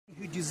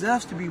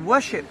deserves to be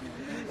worshipped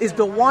is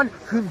the one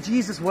whom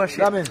Jesus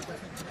worshipped. Amen.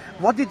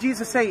 What did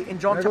Jesus say in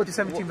John chapter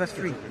 17 verse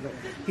 3?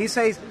 He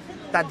says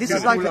that this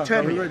is life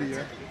eternal.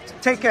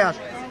 Take care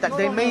that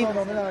they may...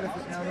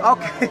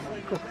 Okay.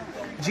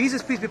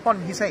 Jesus, peace be upon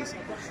him, he says,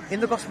 in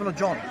the Gospel of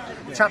John,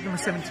 chapter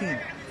number 17,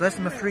 verse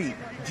number 3,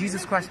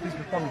 Jesus Christ, peace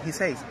be upon him, he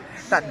says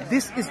that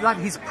this is life.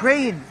 He's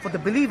praying for the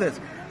believers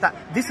that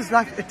this is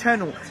life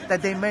eternal,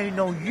 that they may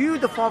know you,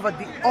 the Father,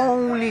 the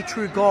only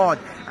true God,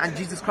 and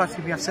Jesus Christ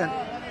whom you have sent.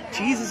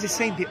 Jesus is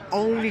saying the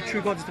only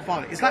true God is the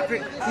Father. It's like,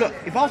 look,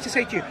 if I was to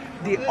say to you,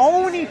 the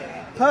only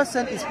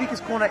person in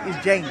Speaker's Corner is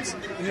James.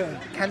 Yeah.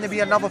 Can there be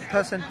another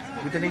person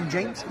with the name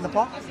James in the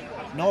park?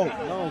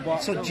 No.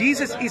 So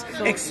Jesus is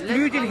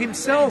excluding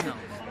himself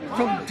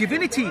from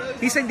divinity.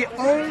 He's saying the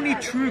only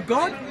true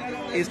God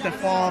is the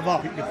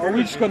Father. Are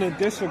we just going to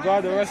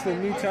disregard the rest of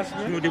the New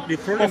Testament?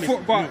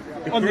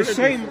 No,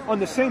 on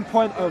the same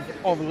point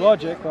of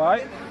logic,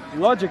 right?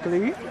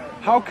 Logically,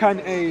 how can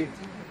a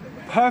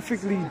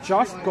perfectly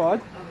just God,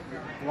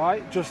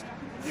 right, just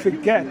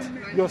forget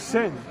your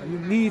sin? You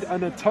need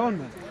an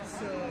atonement.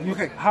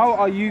 How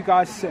are you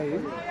guys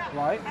saved,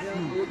 right,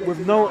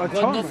 with no atonement?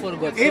 God not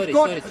forgot.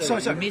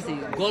 Sorry.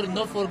 God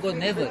not forgot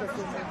never.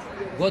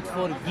 God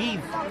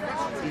forgive.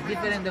 It's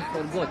different than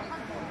forgot.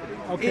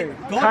 Okay.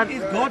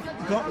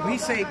 God. We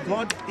say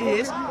God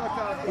is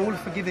all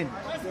forgiving.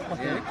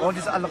 Okay. God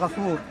is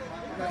Al-Ghafur.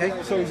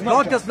 Okay. So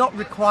God does not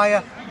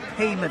require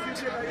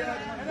payment.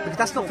 Because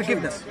that's not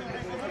forgiveness.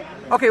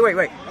 Okay,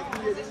 wait.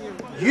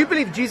 You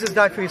believe Jesus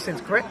died for your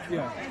sins, correct?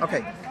 Yeah.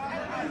 Okay.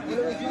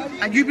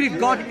 And you believe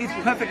God is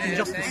perfect in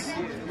justice?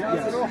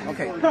 Yes.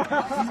 Okay.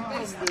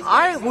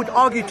 I would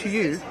argue to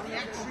you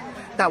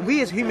that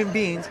we as human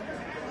beings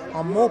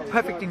are more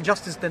perfect in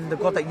justice than the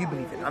God that you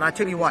believe in. And I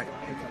tell you why.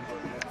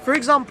 For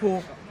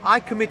example, I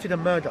committed a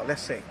murder,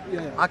 let's say.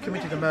 Yeah. I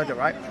committed a murder,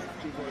 right?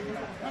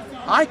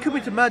 I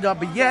committed murder,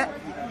 but yet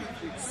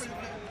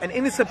an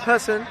innocent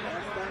person,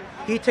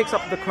 he takes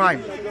up the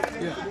crime.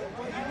 Yeah.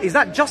 Is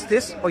that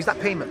justice or is that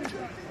payment?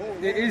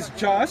 It is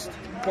just,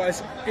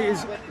 but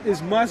it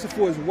is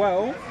merciful as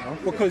well,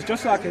 because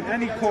just like in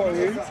any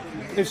courtroom,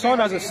 if someone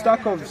has a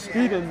stack of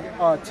speeding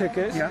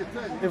tickets,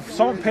 if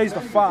someone pays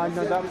the fine,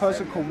 then that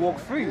person can walk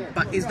free.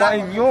 But is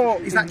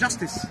that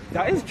justice?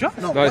 That is just.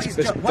 No, but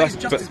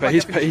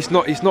he's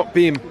not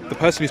being, the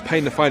person who's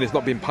paying the fine is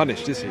not being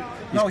punished, is he?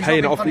 He's paying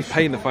it off. He's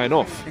paying the fine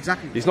off.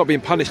 Exactly. He's not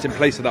being punished in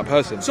place of that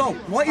person. So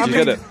what is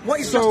justice?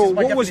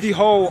 What was the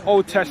whole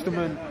Old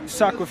Testament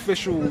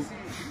sacrificial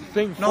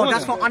thing for? No,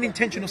 that's for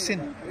unintentional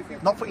sin,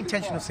 not for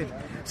intentional sin.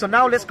 So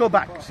now let's go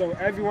back. So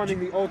everyone in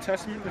the Old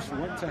Testament just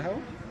went to hell?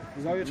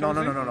 Is that what you're trying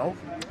to say? No.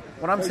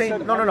 What I'm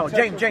saying, no.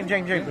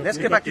 James. Let's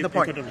get back to the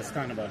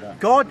point.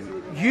 God,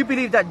 you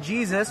believe that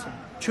Jesus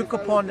took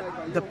upon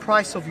the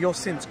price of your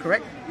sins,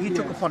 correct? He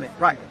took upon it,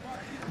 right?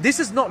 This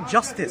is not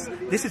justice.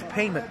 This is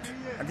payment,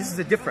 and this is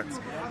the difference.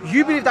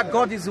 You believe that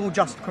God is all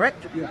just,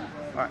 correct? Yeah.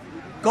 All right.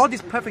 God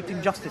is perfect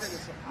in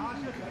justice.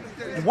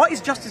 What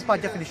is justice by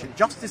definition?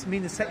 Justice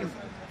means setting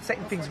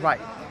things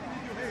right.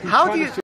 How do you...